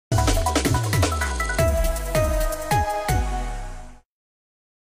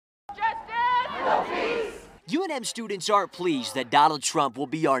UNM students aren't pleased that Donald Trump will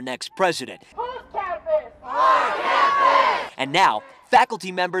be our next president. Whose campus? Our campus! And now,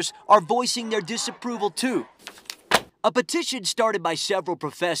 faculty members are voicing their disapproval too. A petition started by several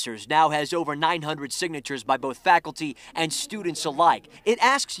professors now has over 900 signatures by both faculty and students alike. It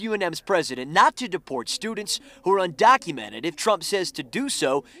asks UNM's president not to deport students who are undocumented if Trump says to do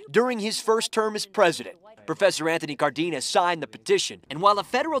so during his first term as president. Professor Anthony Cardenas signed the petition, and while a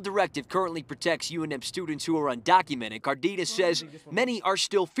federal directive currently protects UNM students who are undocumented, Cardenas says many are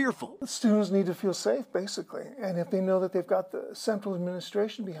still fearful. Students need to feel safe, basically, and if they know that they've got the central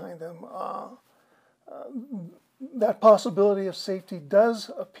administration behind them, that possibility of safety does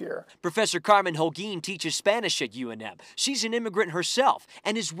appear. Professor Carmen Holguin teaches Spanish at UNM. She's an immigrant herself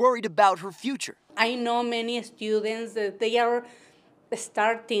and is worried about her future. I know many students that they are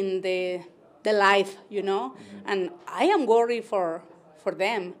starting the life, and I am worried for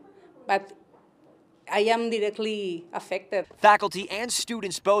them, but I am directly affected. Faculty and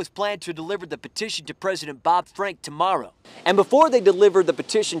students both plan to deliver the petition to President Bob Frank tomorrow. And before they deliver the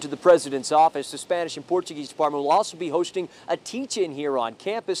petition to the president's office, the Spanish and Portuguese department will also be hosting a teach-in here on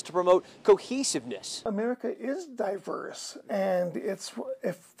campus to promote cohesiveness. America is diverse, and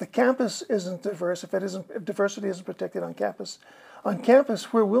if the campus isn't diverse, if diversity isn't protected on campus,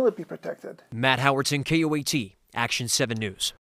 where will it be protected? Matt Howardson, KOAT, Action 7 News.